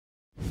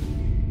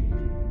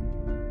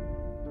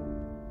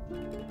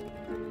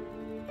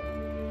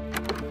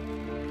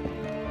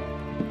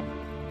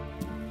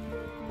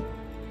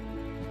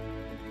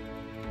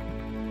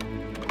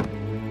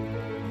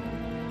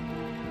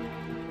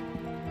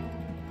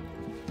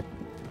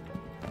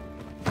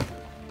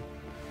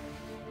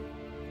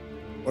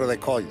What do they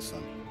call you,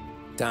 son?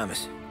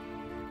 Thomas.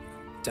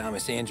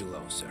 Thomas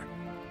Angelo, sir.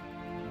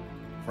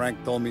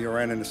 Frank told me you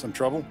ran into some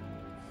trouble?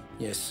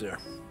 Yes, sir.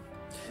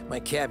 My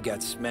cab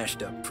got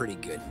smashed up pretty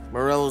good.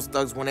 Morello's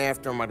thugs went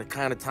after him by the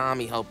kind of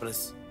Tommy helping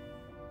us.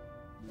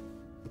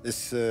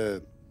 This,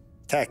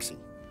 taxi.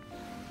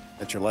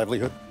 That's your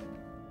livelihood?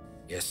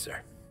 Yes, sir.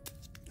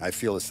 I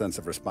feel a sense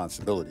of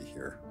responsibility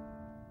here.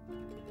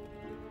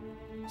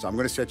 So I'm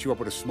gonna set you up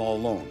with a small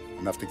loan,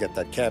 enough to get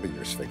that cab of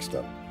yours fixed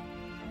up.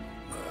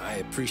 I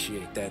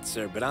appreciate that,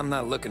 sir, but I'm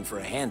not looking for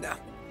a handout.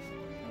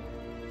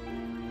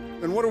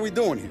 Then what are we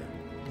doing here?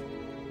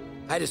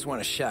 I just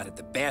want a shot at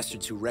the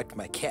bastards who wrecked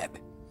my cab.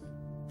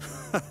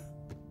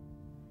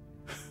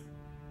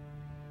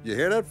 You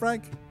hear that,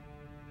 Frank?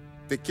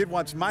 The kid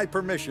wants my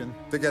permission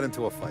to get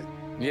into a fight.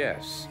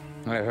 Yes,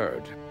 I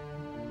heard.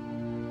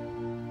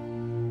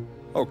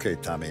 Okay,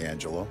 Tommy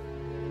Angelo.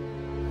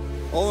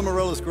 All the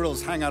Morello's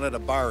grills hang out at a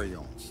bar he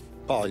owns.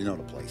 Paul, you know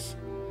the place.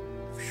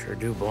 Sure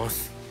do,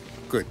 boss.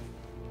 Good.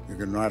 You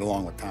can ride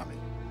along with Tommy.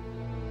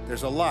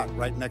 There's a lot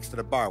right next to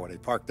the bar where they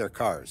park their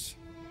cars.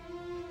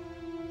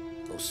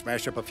 Go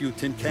smash up a few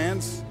tin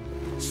cans,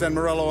 send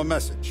Morello a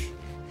message.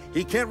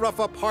 He can't rough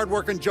up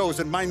hard-working Joes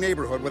in my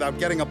neighborhood without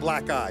getting a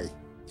black eye.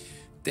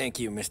 Thank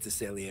you, Mr.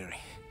 Salieri.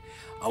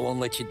 I won't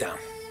let you down.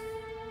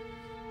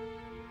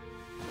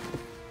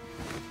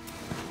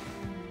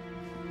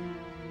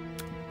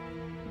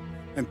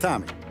 And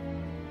Tommy,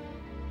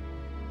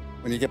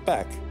 when you get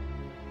back,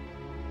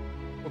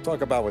 we'll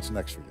talk about what's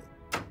next for you.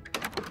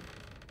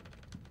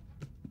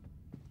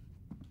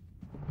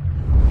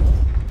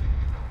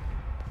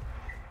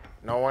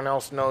 No one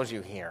else knows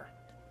you here,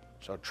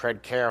 so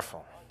tread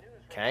careful,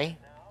 okay?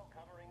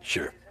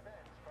 Sure.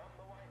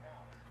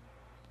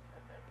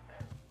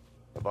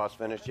 The boss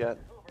finished yet?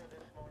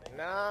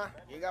 Nah,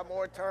 you got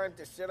more time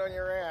to sit on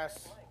your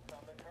ass.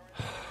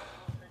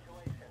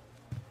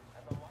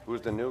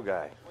 Who's the new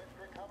guy?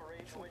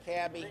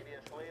 Cabby,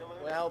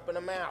 we're helping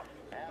him out.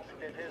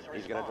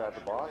 He's gonna drive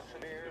the boss?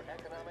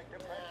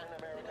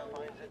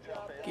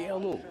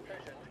 Chialo.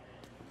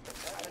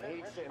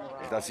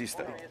 Does he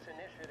stay?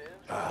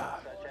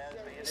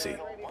 See.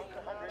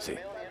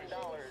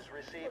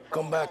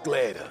 Come back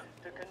later.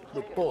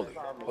 The Poli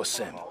or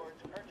Sam.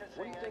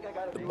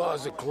 The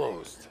bars are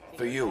closed.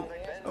 For you,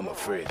 I'm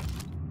afraid.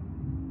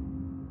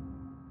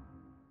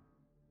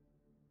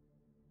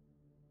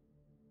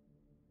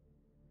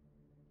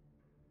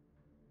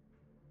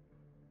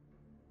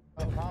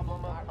 The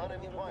problem of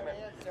unemployment,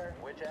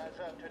 which as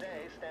of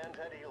today stands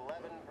at 11%,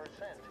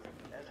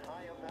 as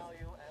high a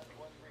value as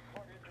was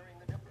recorded during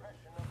the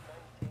Depression of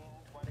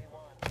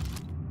 1921.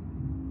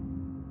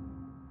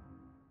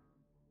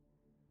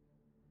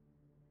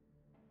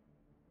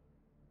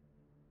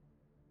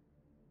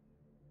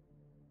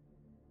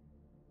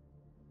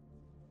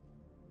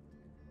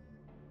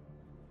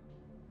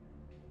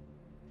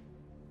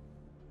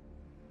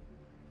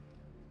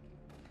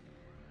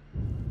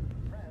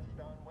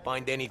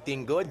 Find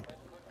anything good?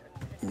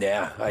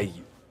 Yeah,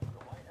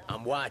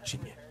 I'm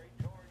watching you.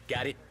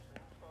 Got it?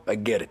 I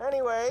get it.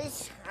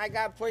 Anyways, I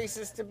got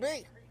places to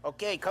be.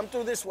 Okay, come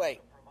through this way.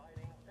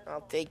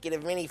 I'll take you to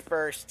Vinny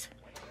first.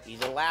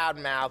 He's a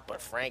loudmouth, but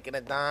Frank and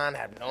the Don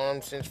have known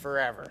him since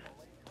forever.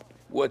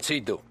 What's he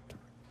do?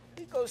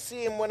 We go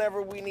see him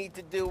whenever we need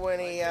to do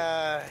any,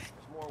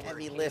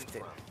 heavy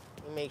lifting.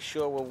 We make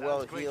sure we're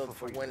well heeled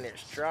for when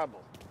there's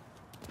trouble.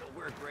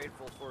 We're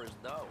grateful for his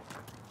dough,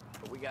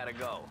 but we gotta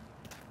go.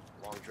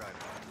 Long drive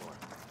back north.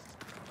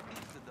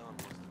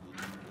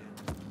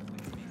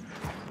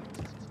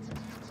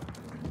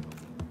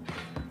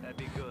 That'd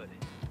be good.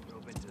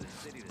 Drove into the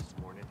city this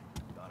morning.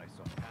 Thought I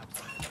saw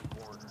cops on the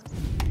corner.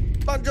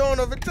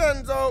 Buongiorno,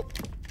 Vincenzo!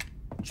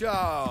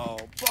 Ciao,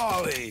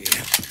 Polly.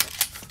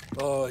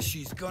 Oh,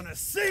 she's gonna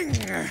sing.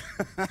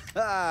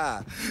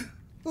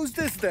 Who's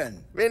this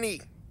then? Vinny,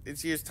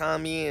 this here's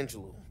Tommy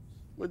Angelo.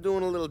 We're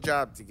doing a little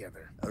job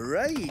together. All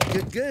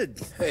right,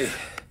 good. Hey,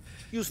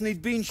 you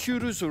need bean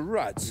shooters or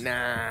rods?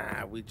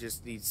 Nah, we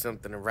just need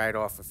something to write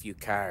off a few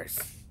cars.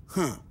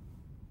 Huh.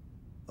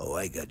 Oh,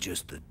 I got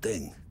just the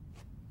thing.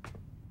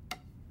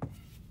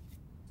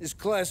 This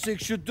classic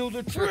should do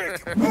the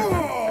trick.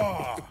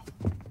 Oh!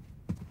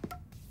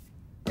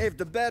 Hey, if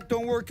the bat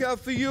don't work out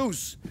for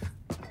use,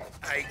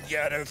 I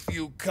got a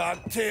few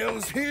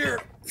cocktails here.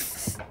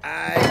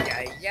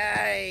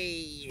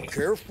 Ay.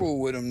 Careful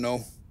with them,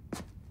 though.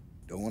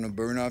 Don't want to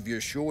burn off your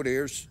short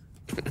hairs.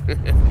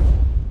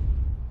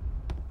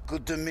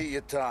 Good to meet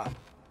you, Tom.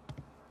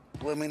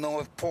 Let me know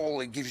if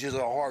Paulie gives you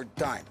a hard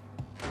time.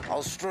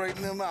 I'll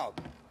straighten him out.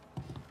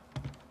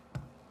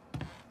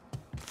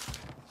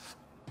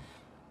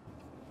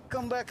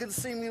 Come back and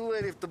see me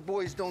later if the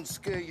boys don't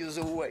scare you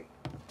away.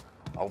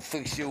 I'll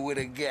fix you with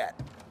a gat.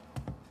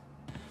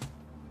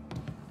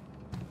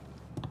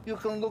 You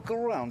can look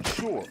around,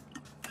 sure,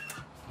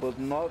 but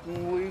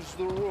nothing leaves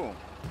the room.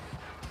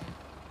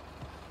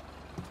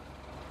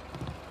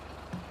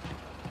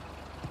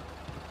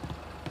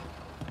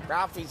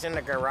 Ralphie's in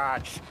the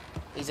garage.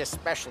 He's a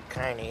special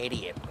kind of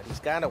idiot, but he's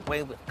got a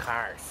way with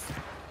cars.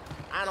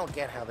 I don't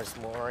get how this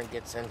moron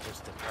gets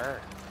interest in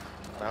her.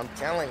 But I'm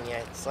telling you,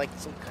 it's like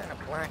some kind of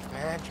black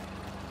magic.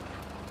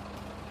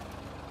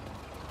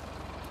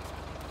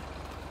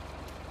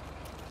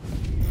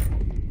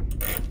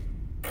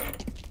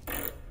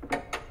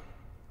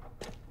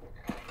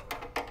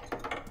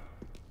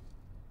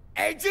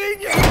 Hey,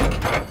 genius!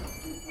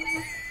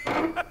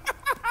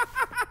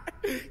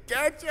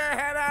 Get your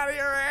head out of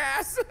your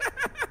ass!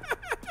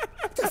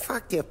 What the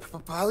fuck there,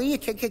 Polly? You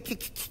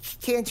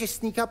can't just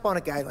sneak up on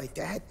a guy like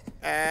that.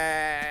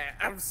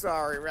 I'm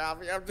sorry,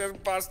 Ralphie. I'm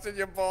just busting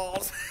your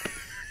balls.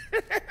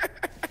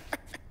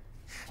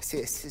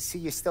 See,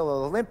 you're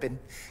still limping.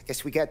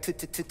 Guess we got two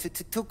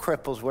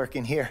cripples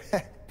working here.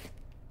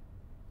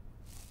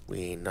 We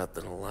ain't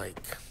nothing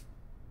alike.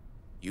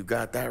 You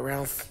got that,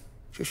 Ralph?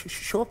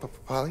 Sure,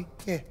 Polly.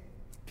 Yeah.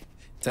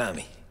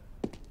 Tommy.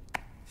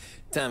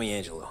 Tommy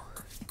Angelo.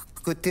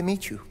 Good to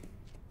meet you.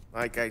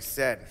 Like I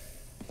said,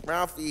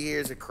 Ralphie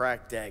here's a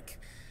cracked egg.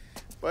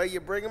 But you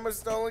bring him a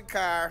stolen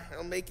car,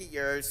 he'll make it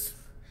yours.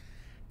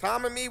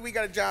 Tom and me, we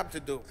got a job to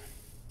do.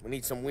 We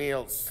need some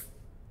wheels.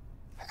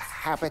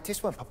 How about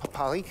this one,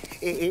 Polly?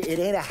 It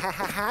ain't a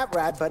hot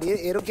rod, but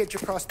it'll get you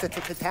across to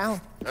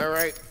town. All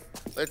right,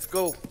 let's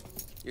go.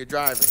 You're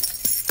driving.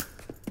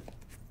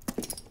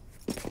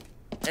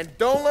 And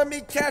don't let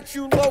me catch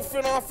you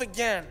loafing off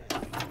again.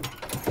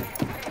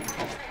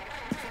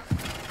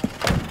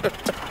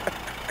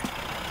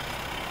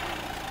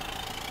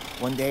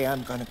 One day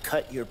I'm gonna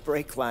cut your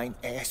brake line,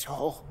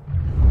 asshole.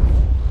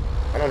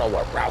 I don't know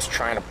what Ralph's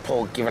trying to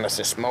pull giving us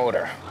this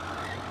motor.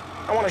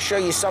 I want to show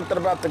you something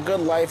about the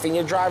good life, and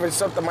you're driving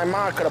something my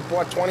mom could have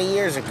bought 20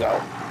 years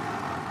ago.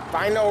 If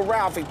I know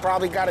Ralph, he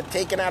probably got it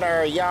taken out of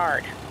our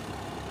yard.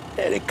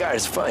 Yeah, the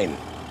car's fine.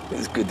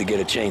 It's good to get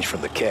a change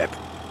from the cab.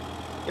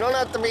 You don't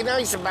have to be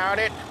nice about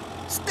it.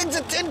 This thing's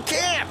a tin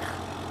can.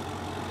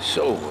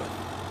 So,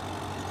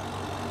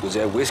 was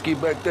that whiskey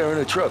back there in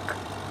the truck?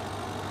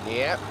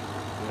 Yep,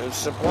 new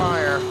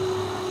supplier.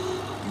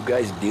 You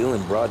guys deal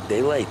in broad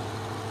daylight?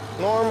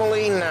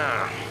 Normally,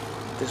 nah.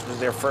 This was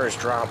their first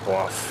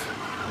drop-off.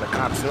 The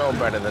cops know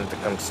better than to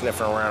come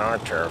sniffing around our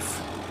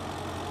turf.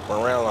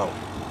 Morello,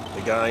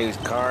 the guy whose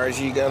cars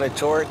you got a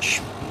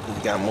torch,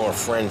 he's got more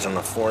friends on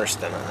the force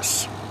than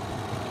us.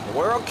 But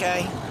we're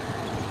okay,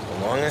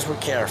 as long as we're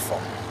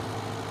careful.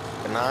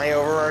 An eye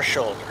over our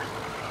shoulder.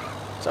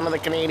 Some of the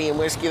Canadian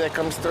whiskey that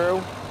comes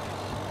through,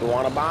 you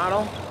want a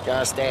bottle?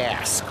 Just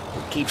ask.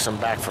 We keep some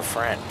back for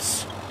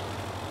friends.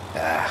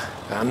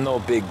 I'm no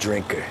big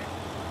drinker.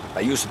 I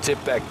used to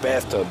tip back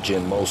bathtub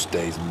gin most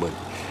days, but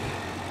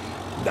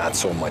not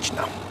so much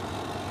now.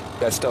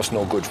 That stuff's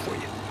no good for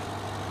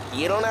you.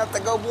 You don't have to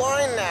go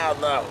blind now,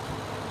 though.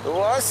 To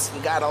us,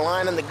 you got a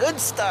line in the good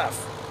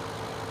stuff.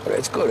 But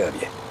it's good of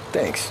you.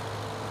 Thanks.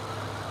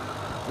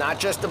 Not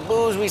just the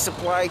booze we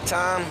supply,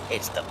 Tom.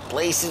 It's the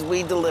places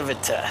we deliver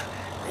to.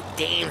 The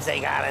dames they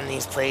got in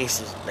these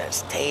places.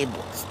 Best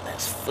tables,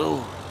 best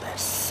food,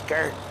 best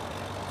skirt.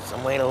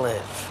 Some way to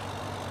live.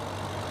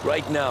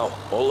 Right now,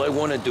 all I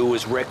want to do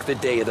is wreck the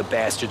day of the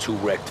bastards who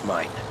wrecked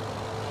mine.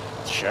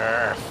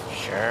 Sure.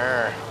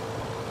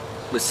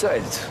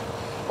 Besides,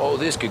 all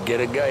this could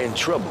get a guy in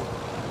trouble.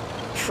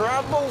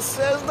 Trouble,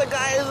 says the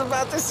guy who's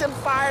about to set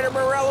fire to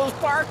Morello's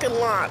parking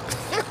lot.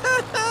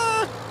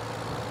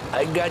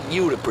 I got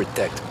you to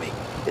protect me.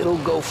 It'll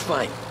go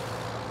fine.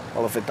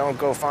 Well, if it don't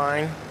go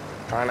fine,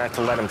 try not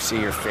to let him see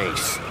your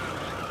face.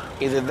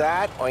 Either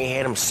that, or you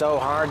hit him so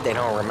hard they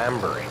don't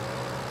remember it.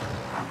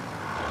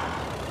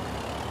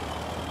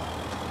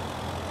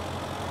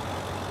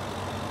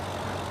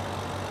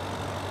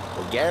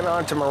 We're getting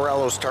onto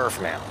Morello's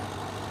turf now.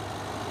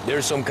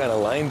 There's some kind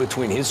of line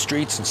between his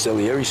streets and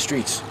Salieri's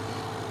streets.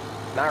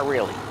 Not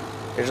really.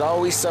 There's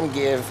always some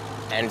give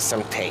and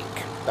some take.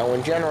 Though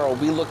in general,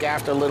 we look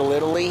after Little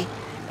Italy,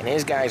 and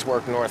his guys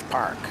work North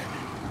Park.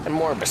 And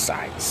more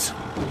besides.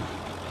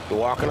 You're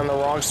walking on the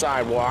wrong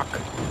sidewalk,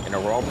 in the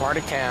wrong part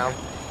of town,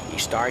 you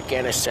start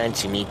getting a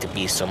sense you need to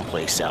be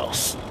someplace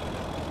else.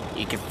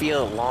 You can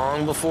feel it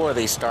long before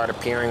they start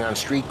appearing on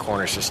street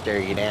corners to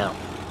stare you down.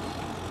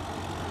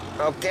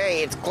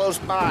 Okay, it's close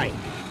by.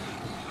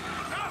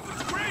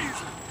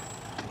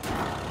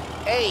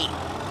 Hey,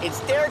 it's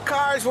their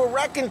cars we're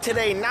wrecking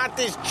today, not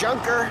this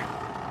junker.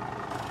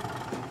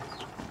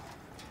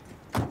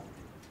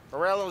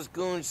 Morello's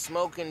goons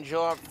smoke and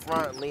jaw up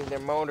front and leave their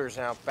motors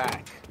out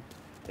back.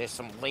 They're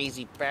some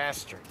lazy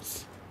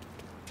bastards.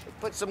 They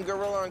put some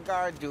gorilla on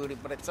guard duty,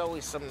 but it's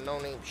always some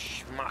no-name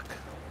schmuck.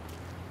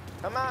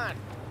 Come on,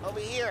 over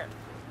here.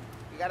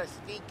 You gotta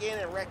sneak in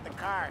and wreck the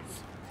cars.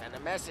 Send a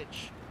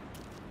message.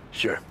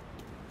 Sure.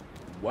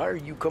 Why are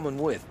you coming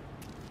with?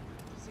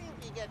 See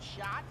if you get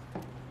shot.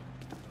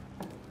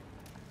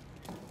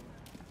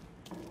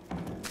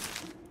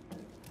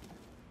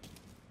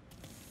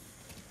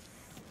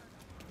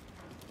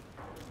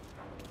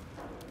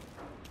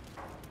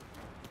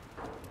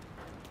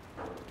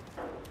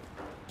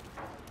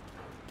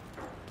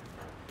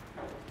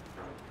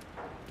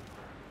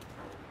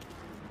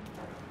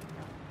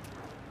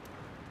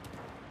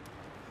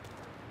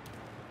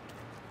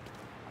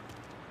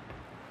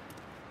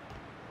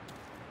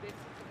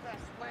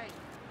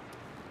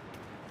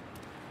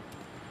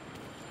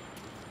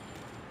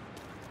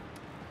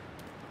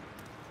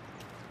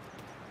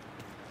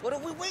 What are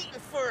we waiting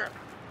for?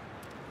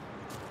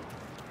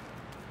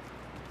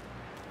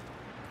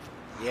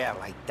 Yeah,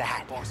 like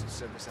that. Boss will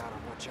send us out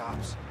on more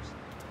jobs.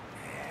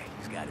 Yeah,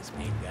 he's got his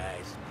main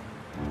guys.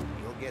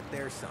 You'll get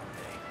there someday.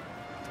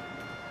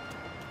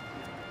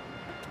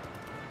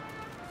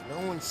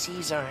 No one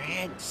sees our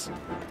heads.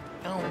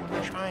 No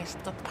one tries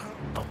to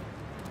pop them.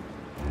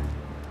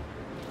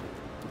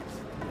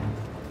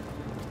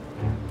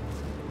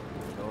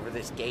 Get over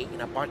this gate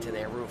and up onto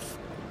their roof.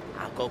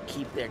 I'll go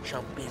keep their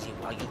chump busy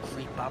while you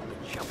creep up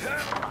and jump from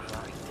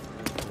behind.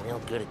 I'm real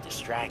good at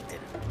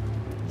distracting.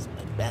 It's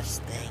my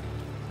best thing.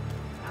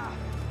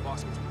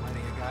 Boss gets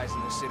plenty of guys in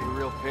the city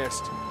real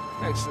pissed.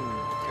 Makes them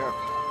careful.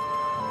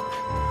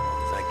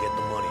 As I get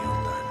the money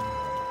on time.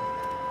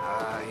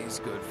 Ah, he's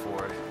good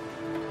for it.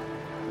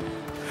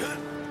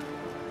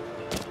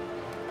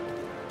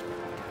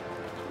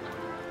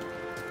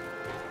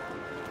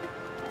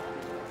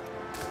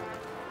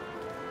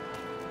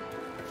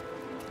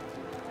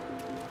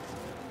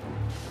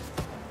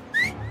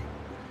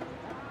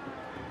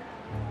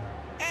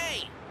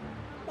 Hey!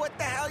 What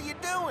the hell you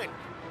doing?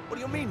 What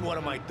do you mean, what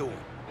am I doing?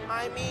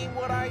 I mean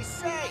what I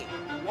say.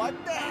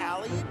 What the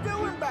hell are you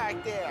doing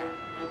back there?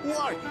 Who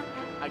are you?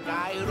 A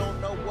guy who don't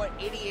know what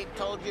idiot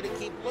told you to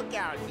keep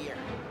lookout here.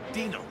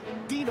 Dino.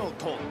 Dino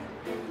told me.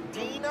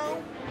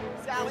 Dino?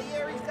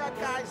 Salieri's got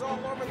guys all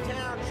over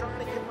town trying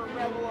to give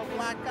Morello a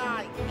black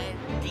eye. And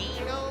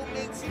Dino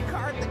makes you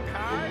cart the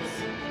cars?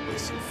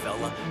 Listen,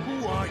 fella,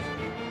 who are you?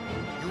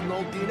 You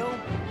know Dino?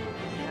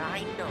 Yeah,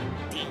 I know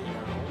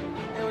Dino.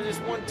 There was this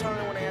one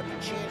time when I had the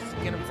chance to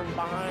get him from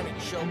behind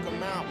and choke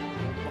him out.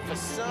 But for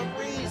some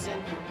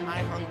reason,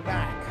 I hung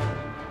back.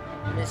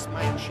 Missed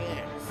my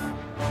chance.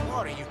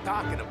 What are you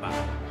talking about?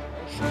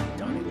 I should have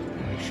done it.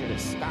 I should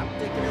have stopped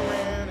digging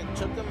around and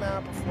took him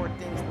out before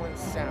things went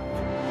south.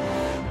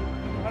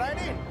 But I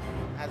didn't,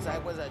 as I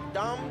was a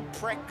dumb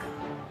prick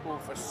who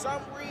for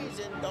some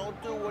reason don't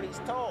do what he's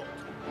told.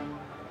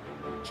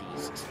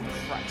 Jesus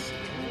Christ.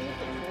 Move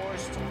the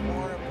course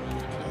tomorrow, but you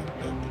can't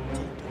make it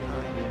till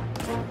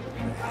tonight.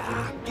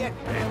 Ah, get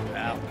bent,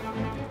 pal.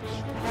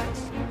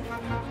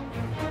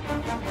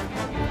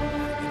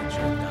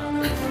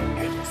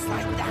 And just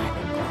like that,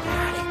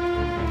 got it.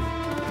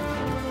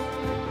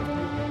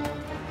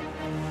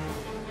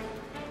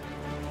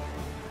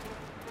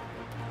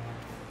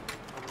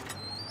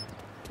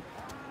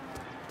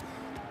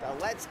 Now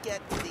let's get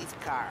to these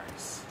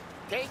cars.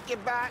 Take your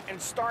bat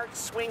and start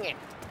swinging.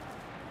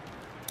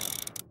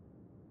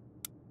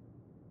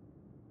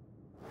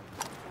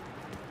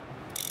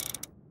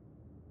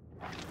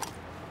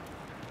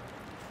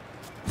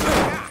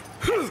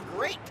 That's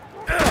great.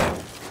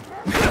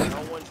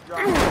 No one's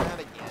dropping that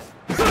again.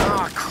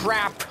 Oh,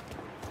 crap.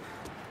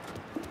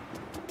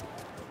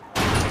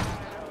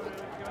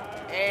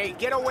 Hey,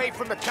 get away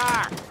from the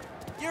car.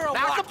 You're a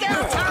Knock him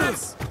down,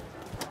 Thomas.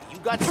 You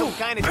got some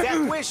kind of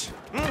death wish?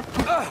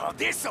 Oh,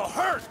 this'll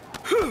hurt.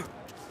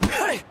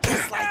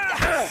 Just like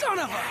that. Son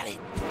of a...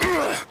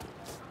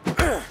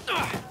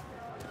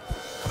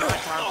 Come on,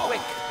 Tom,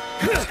 quick.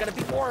 There's gonna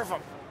be more of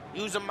them.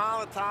 Use a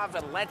Molotov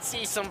and let's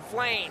see some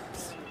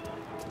flames.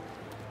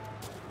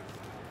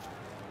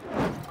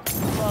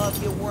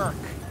 Love your work.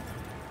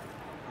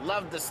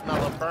 Love the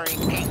smell of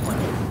burning paper.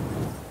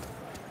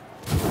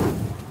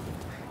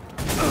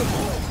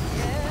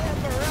 Yeah,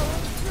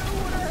 Morello's true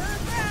when I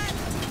heard that.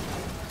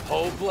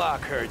 Whole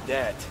block heard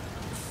that.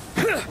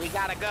 We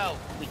gotta go.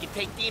 We can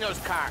take Dino's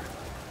car.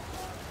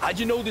 How'd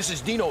you know this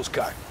is Dino's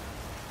car?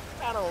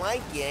 I don't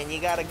like you and you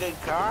got a good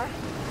car.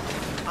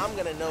 I'm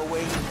gonna know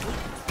where you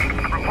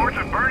keep. Reports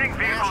of burning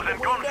vehicles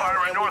and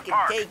gunfire in North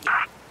Park. Take it.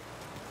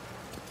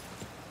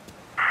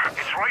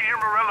 It's right near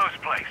Morello's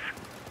place.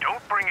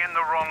 Don't bring in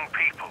the wrong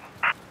people.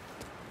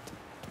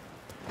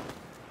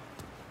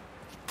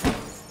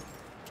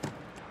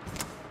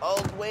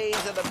 Old ways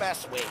are the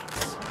best ways.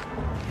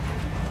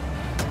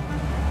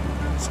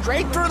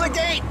 Straight through the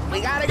gate.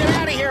 We gotta get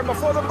out of here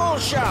before the bull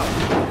show.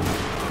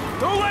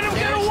 Don't let him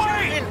get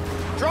away!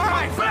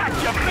 Drive! Back,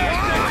 you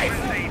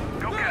bastard!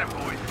 Go get it,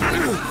 boys.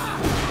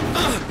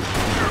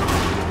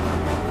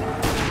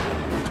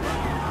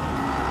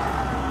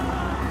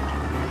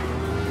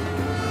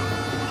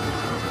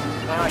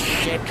 Oh,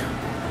 shit.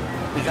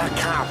 We got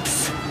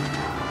cops.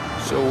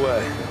 So,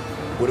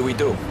 what do we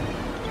do?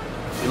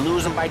 We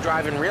lose them by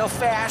driving real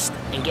fast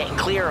and getting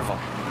clear of them.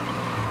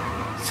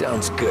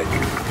 Sounds good.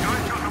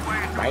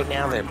 Right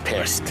now they're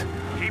pissed.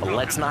 But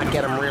let's not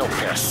get them real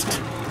pissed.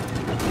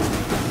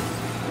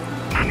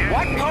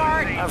 What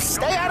part of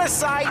stay out of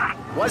sight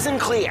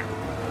wasn't clear?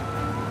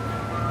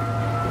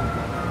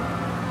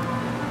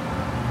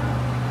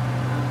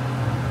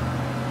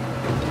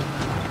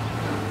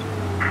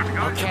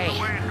 Okay,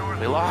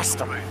 we lost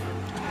them.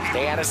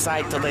 Stay out of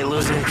sight till they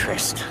lose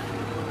interest.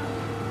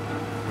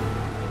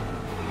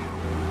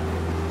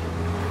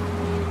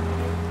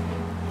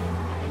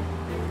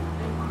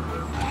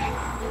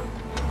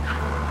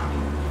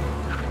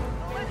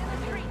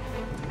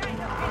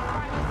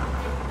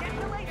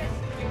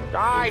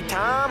 Drive,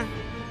 Tom.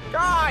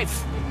 Drive!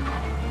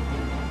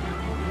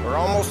 We're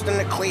almost in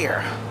the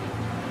clear.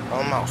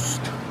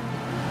 Almost.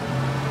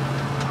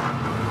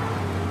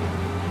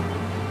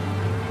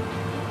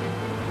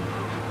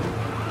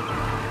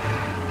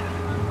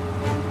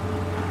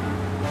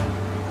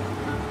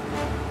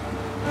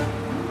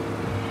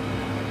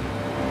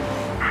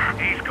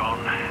 He's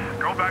gone.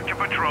 Go back to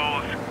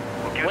patrols.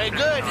 We're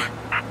good.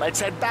 Let's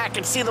head back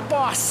and see the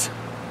boss.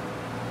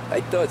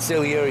 I thought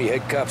Salieri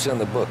had cops on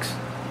the books.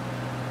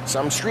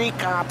 Some street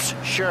cops,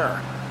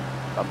 sure.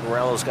 But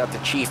Morello's got the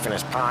chief in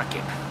his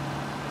pocket.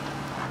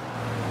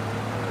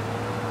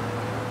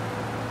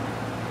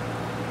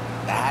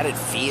 How'd it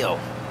feel?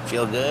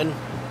 Feel good?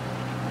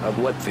 How'd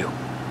what feel?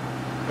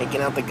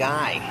 Taking out the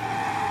guy.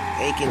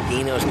 Taking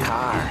Dino's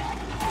car.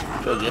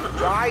 Feel good?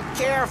 Drive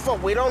careful,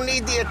 we don't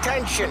need the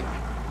attention.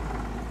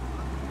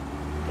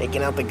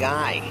 Taking out the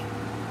guy.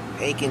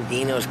 Taking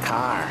Dino's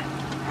car.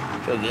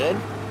 Feel good?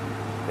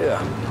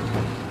 Yeah,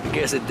 I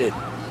guess it did.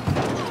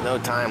 There's no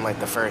time like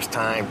the first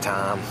time,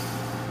 Tom.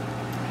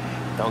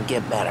 Don't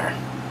get better.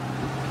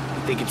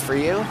 You think it's for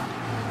you?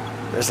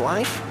 This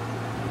life?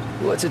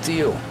 What's it to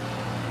you?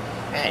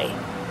 Hey,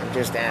 I'm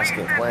just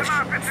asking questions.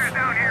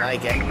 I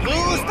like it.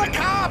 Lose the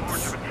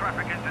cops!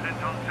 Traffic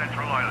incidents on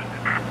Central Island.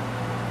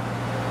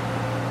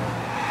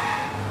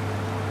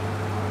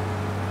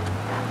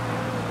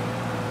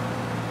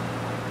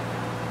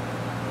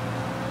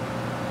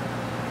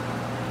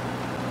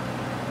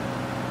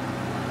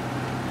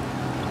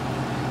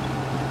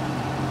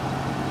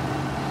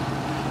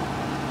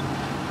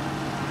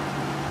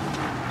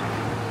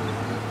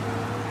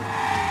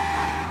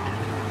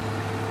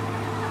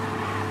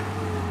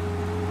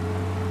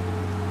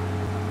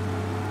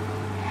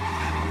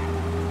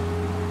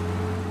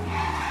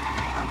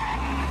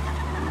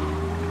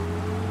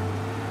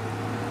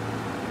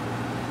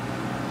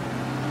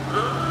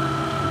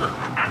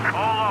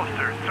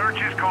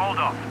 Called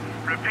off.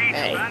 Repeat.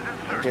 Hey,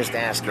 I'm just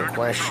asking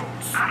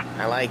questions.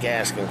 I like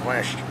asking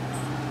questions.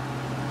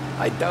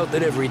 I doubt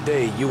that every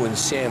day you and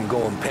Sam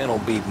go and panel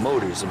beat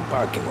motors in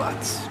parking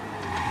lots.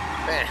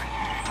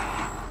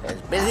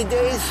 There's busy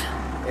days,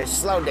 there's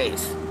slow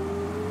days.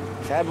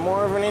 I've had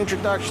more of an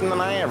introduction than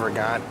I ever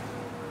got.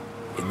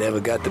 You never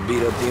got to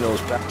beat up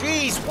Dino's pals?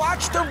 Jeez,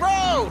 watch the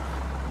road!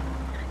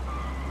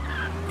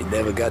 You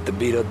never got to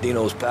beat up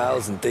Dino's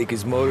pals and take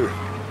his motor?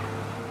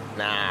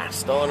 Nah,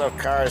 stole enough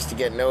cars to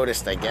get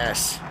noticed, I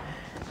guess.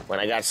 When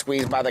I got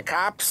squeezed by the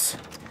cops,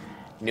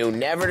 knew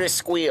never to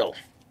squeal.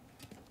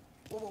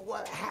 Well,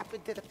 what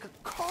happened to the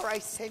car I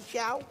sent you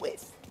out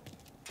with?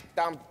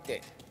 Dumped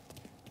it.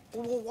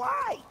 Well,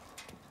 why?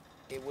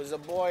 It was a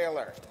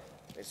boiler.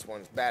 This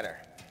one's better.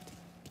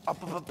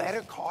 A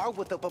better car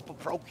with a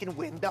broken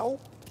window?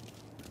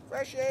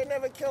 Fresh air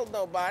never killed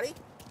nobody.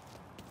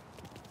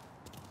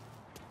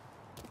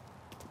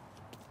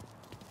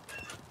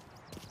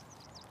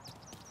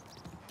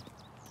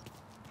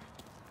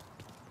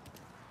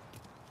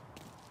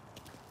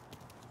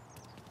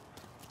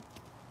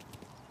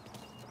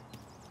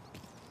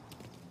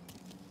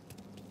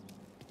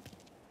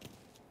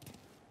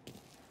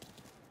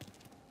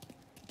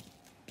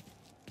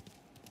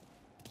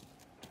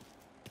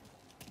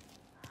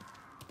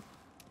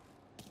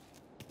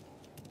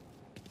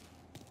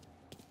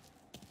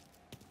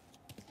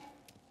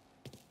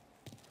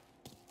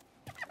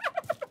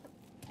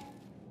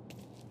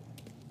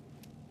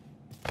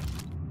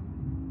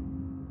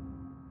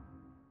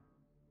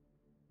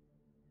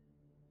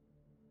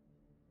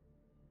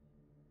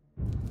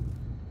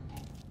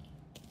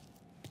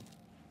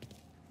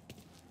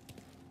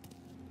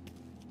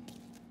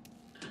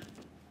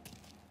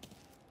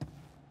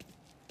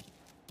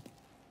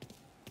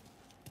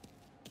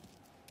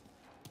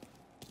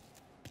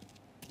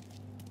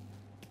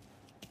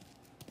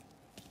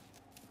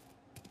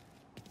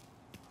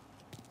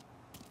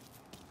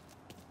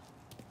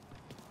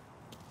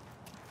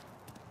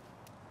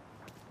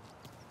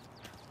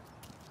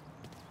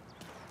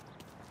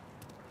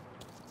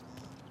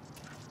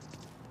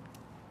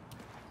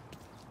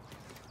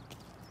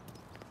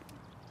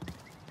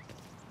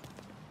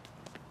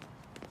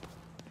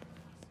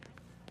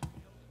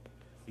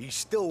 He's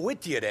still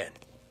with you then?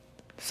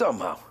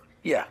 Somehow,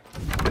 yeah.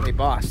 Hey,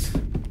 boss.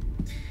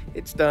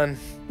 It's done.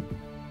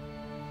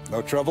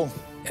 No trouble?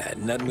 Yeah,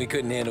 nothing we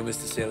couldn't handle,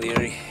 Mr.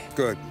 Salieri.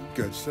 Good,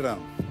 good. Sit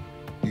down.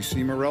 You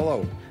see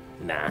Morello?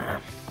 Nah.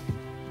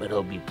 But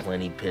he'll be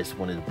plenty pissed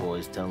when his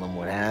boys tell him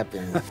what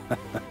happened.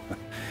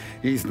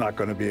 He's not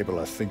going to be able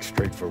to think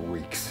straight for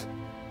weeks.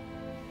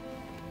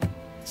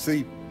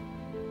 See,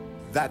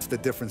 that's the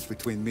difference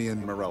between me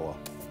and Morello.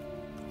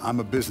 I'm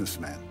a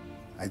businessman.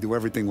 I do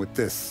everything with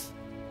this.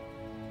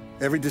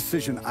 Every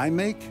decision I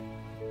make,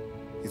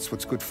 it's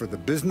what's good for the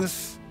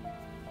business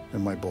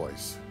and my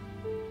boys.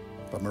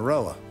 But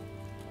Morello,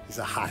 he's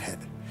a hothead.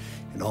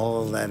 And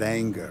all that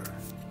anger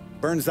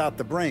burns out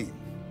the brain.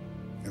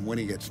 And when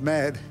he gets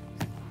mad,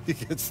 he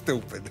gets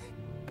stupid.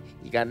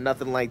 You got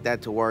nothing like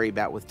that to worry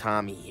about with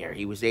Tommy here.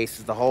 He was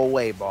aces the whole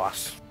way,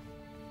 boss.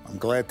 I'm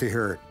glad to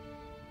hear it.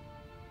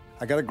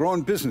 I got a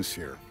growing business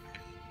here.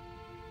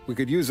 We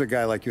could use a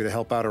guy like you to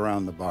help out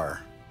around the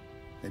bar.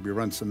 Maybe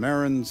run some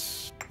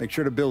errands, make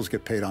sure the bills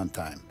get paid on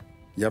time.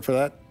 You up for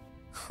that?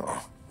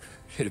 Oh,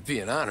 it'd be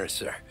an honor,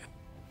 sir.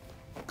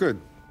 Good.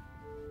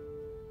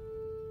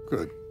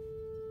 Good.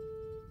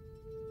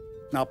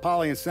 Now,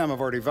 Polly and Sam have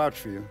already vouched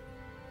for you.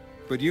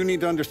 But you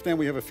need to understand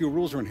we have a few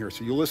rules around here,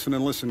 so you listen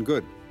and listen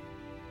good.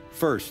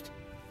 First,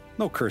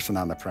 no cursing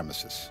on the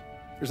premises.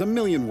 There's a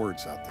million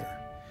words out there.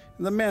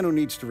 And the man who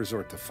needs to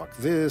resort to fuck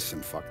this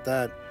and fuck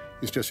that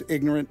is just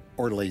ignorant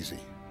or lazy.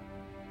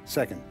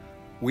 Second,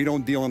 we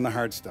don't deal in the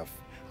hard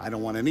stuff. I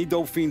don't want any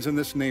dope fiends in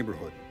this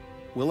neighborhood.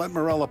 We'll let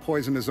Morella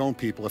poison his own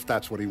people if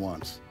that's what he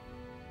wants.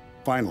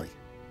 Finally,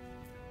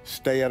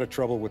 stay out of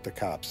trouble with the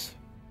cops.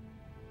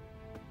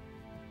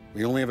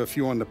 We only have a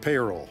few on the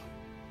payroll.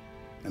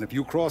 And if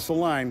you cross the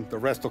line, the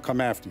rest will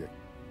come after you.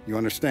 You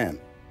understand?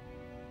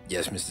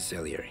 Yes, Mr.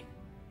 Salieri.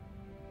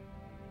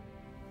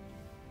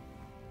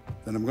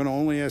 Then I'm gonna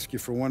only ask you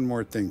for one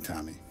more thing,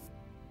 Tommy.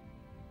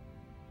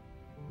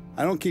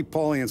 I don't keep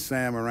Paulie and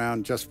Sam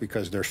around just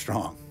because they're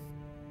strong.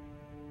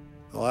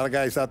 A lot of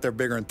guys out there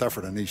bigger and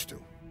tougher than these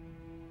two.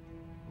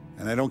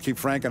 And I don't keep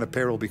Frank on the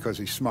payroll because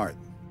he's smart.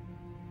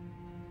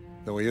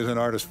 Though he is an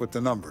artist with the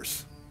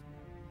numbers.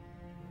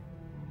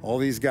 All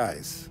these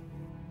guys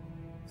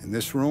in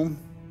this room,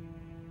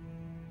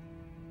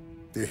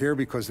 they're here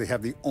because they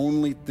have the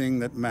only thing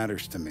that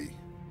matters to me.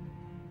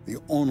 The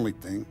only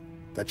thing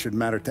that should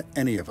matter to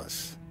any of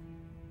us.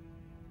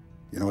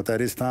 You know what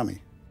that is,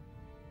 Tommy?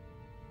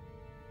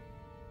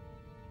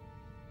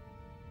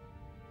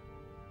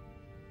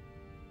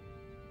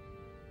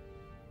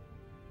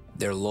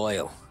 They're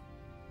loyal.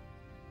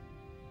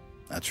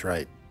 That's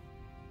right.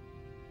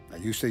 Now,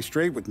 you stay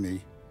straight with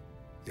me,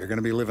 you're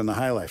gonna be living the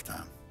high life,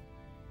 Tom.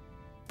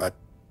 But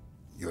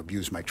you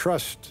abuse my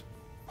trust.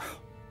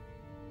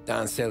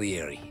 Don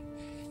Salieri,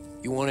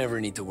 you won't ever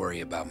need to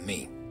worry about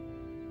me.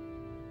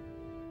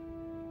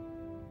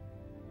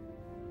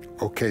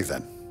 Okay,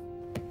 then.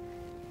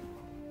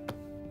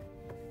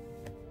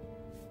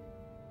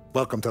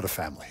 Welcome to the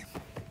family.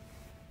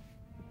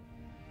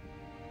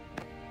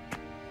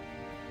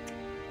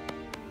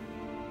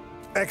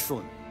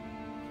 Excellent.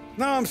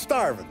 Now I'm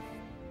starving.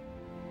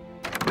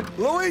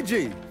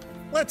 Luigi,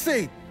 let's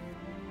eat.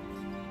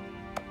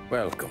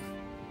 Welcome.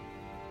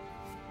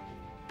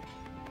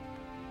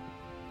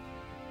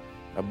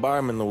 Our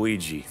barman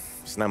Luigi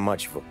is not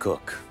much of a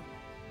cook.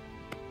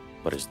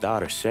 But his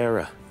daughter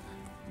Sarah,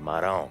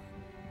 Maron.